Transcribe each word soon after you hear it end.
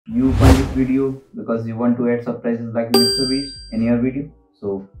you find this video because you want to add subtitles like Mr. Beast in your video.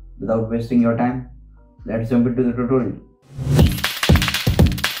 So without wasting your time, let's jump into the tutorial.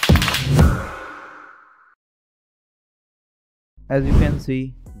 As you can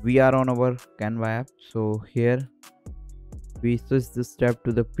see, we are on our Canva app. So here we switch this tab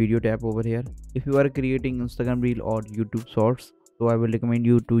to the video tab over here. If you are creating Instagram reel or YouTube shorts, so I will recommend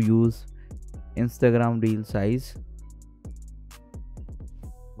you to use Instagram reel size.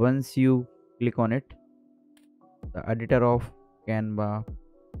 Once you click on it, the editor of Canva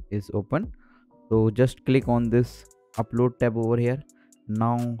is open. So just click on this upload tab over here.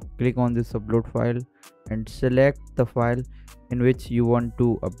 Now click on this upload file and select the file in which you want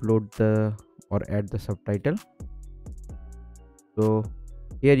to upload the or add the subtitle. So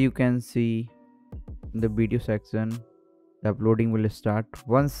here you can see in the video section the uploading will start.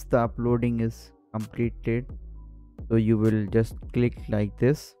 Once the uploading is completed, so you will just click like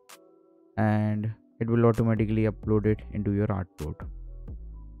this and it will automatically upload it into your artboard.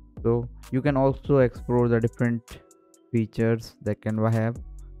 So you can also explore the different features that Canva have,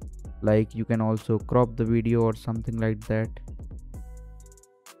 like you can also crop the video or something like that,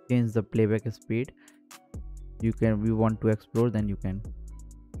 change the playback speed. We want to explore, then you can.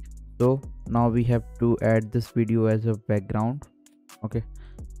 So now we have to add this video as a background. Okay,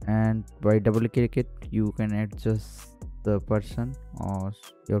 and by double click it, you can adjust the person or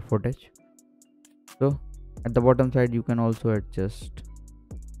your footage. So at the bottom side you can also adjust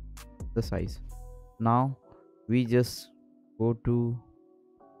the size. Now we just go to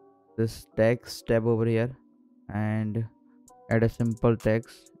this text tab over here and add a simple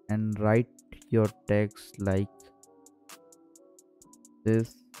text and write your text like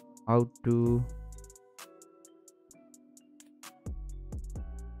this: how to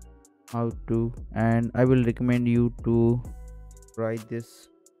and I will recommend you to write this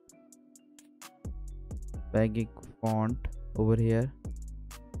basic font over here,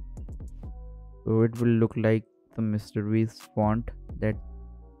 so it will look like the Mr. Beast font that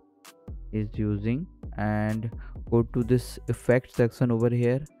is using. And go to this effect section over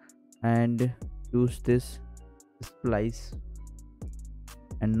here and use this splice,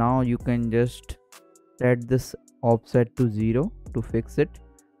 and now you can just set this offset to 0 to fix it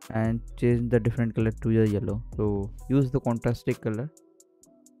and change the different color to the yellow. So use the contrasting color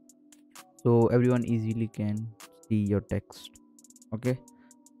so everyone easily can see your text. Okay,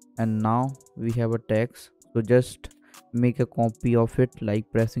 and now we have a text, so just make a copy of it like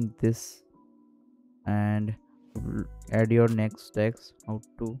pressing this and add your next text: how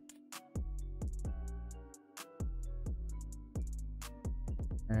to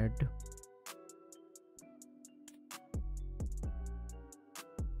add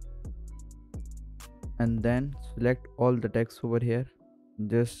and then select all the text over here.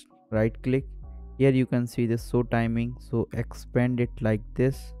 Just right click here, you can see this show timing, so expand it like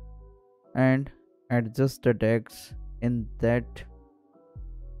this and adjust the text in that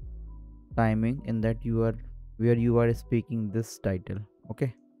timing in that you are where you are speaking this title.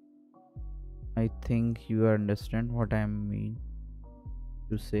 Okay, I think you understand what I mean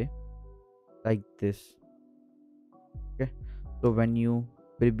to say, like this. Okay, so when you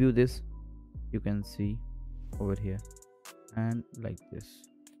preview this, you can see over here and like this.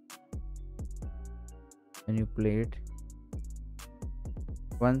 When you play it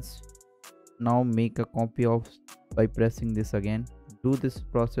once, now make a copy of by pressing this again. Do this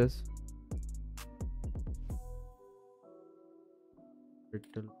process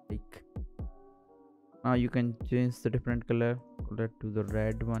little like. Now you can change the different color to the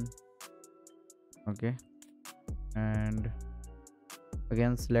red one. Okay, and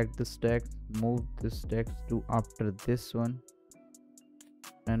again select this text, move this text to after this one,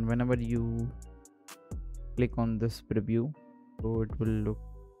 and whenever you click on this preview, so it will look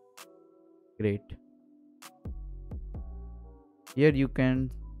great. Here you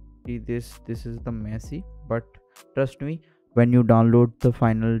can see this is the messy, but trust me, when you download the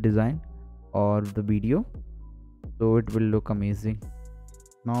final design or the video, so it will look amazing.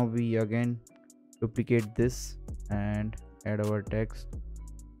 Now we again duplicate this and add our text,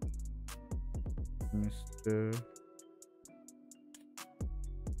 Mr.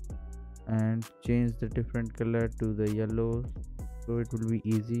 and change the different color to the yellow, so it will be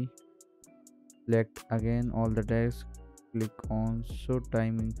easy. Select again all the text, click on show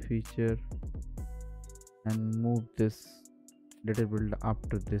timing feature and move this little bit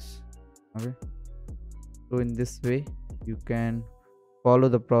after this. Okay, so in this way you can follow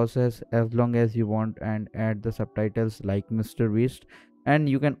the process as long as you want and add the subtitles like Mr. Beast. And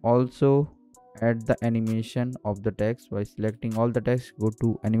you can also add the animation of the text by selecting all the text. Go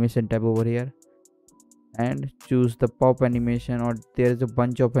to animation tab over here and choose the pop animation, or there is a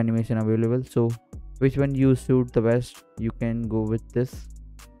bunch of animation available, so which one you suit the best, you can go with this.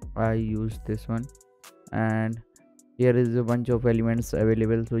 I use this one. And here is a bunch of elements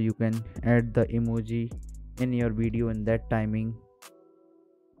available, so you can add the emoji in your video in that timing.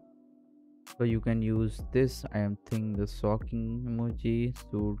 So you can use this. I am thinking the shocking emoji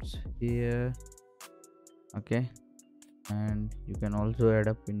suits here. Okay, and you can also add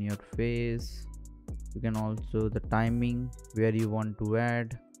up in your face. You can also the timing where you want to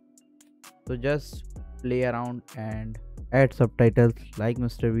add. So just play around and add subtitles like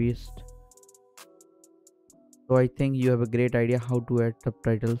Mr. Beast. So I think you have a great idea how to add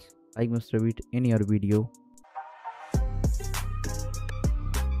subtitles like Mr. Beast in your video.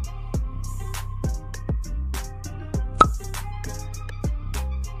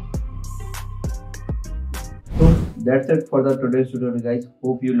 So that's it for the today's tutorial, guys.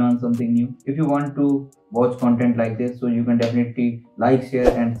 Hope you learned something new. If you want to watch content like this, so you can definitely like, share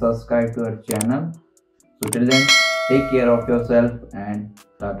and subscribe to our channel. So till then, take care of yourself and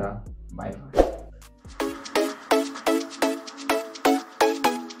tata, bye bye.